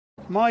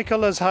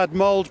Michael has had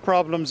mould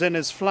problems in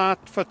his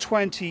flat for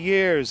 20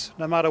 years,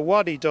 no matter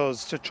what he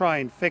does to try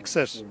and fix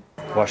it.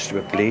 Washed it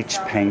with bleach,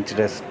 painted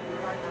it,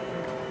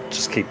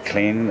 just keep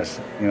cleaning it,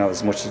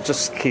 as much as it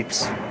just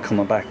keeps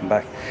coming back and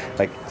back.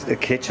 Like the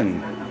kitchen,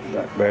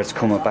 where it's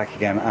coming back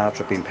again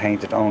after being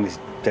painted only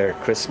there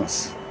at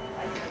Christmas.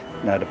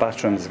 Now the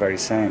bathroom is the very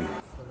same.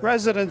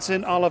 Residents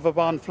in Oliver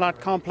Bond flat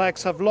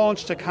complex have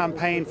launched a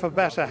campaign for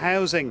better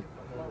housing,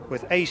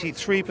 with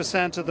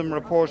 83% of them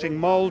reporting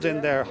mould in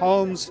their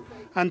homes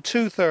and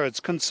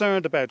 2/3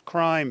 concerned about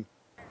crime.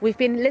 We've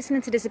been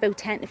listening to this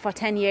for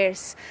 10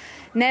 years.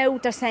 Now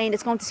they're saying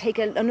it's going to take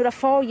another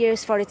 4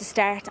 years for it to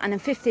start and then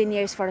 15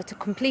 years for it to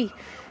complete.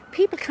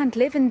 People can't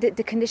live in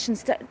the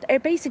conditions that our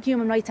basic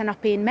human rights are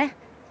not being met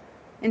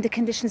in the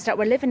conditions that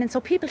we're living in. So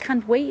people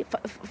can't wait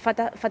for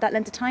that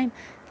length of time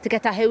to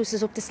get their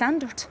houses up to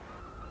standard.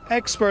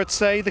 Experts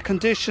say the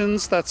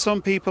conditions that some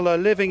people are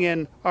living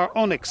in are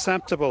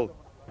unacceptable.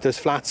 There's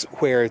flats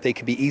where they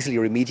can be easily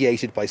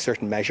remediated by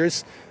certain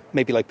measures,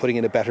 maybe like putting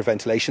in a better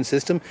ventilation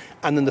system,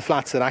 and then the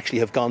flats that actually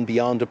have gone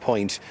beyond a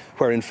point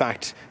where in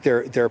fact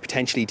they're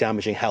potentially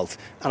damaging health.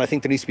 And I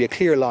think there needs to be a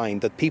clear line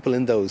that people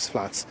in those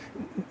flats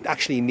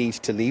actually need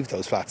to leave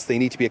those flats. They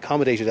need to be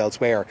accommodated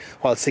elsewhere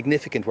while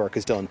significant work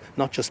is done,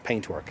 not just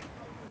paint work.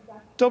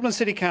 Dublin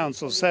City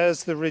Council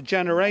says the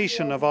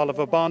regeneration of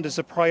Oliver Bond is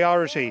a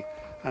priority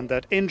and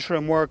that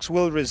interim works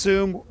will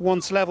resume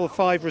once Level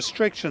 5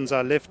 restrictions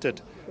are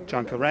lifted.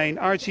 John Kilrain,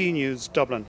 RTE News, Dublin.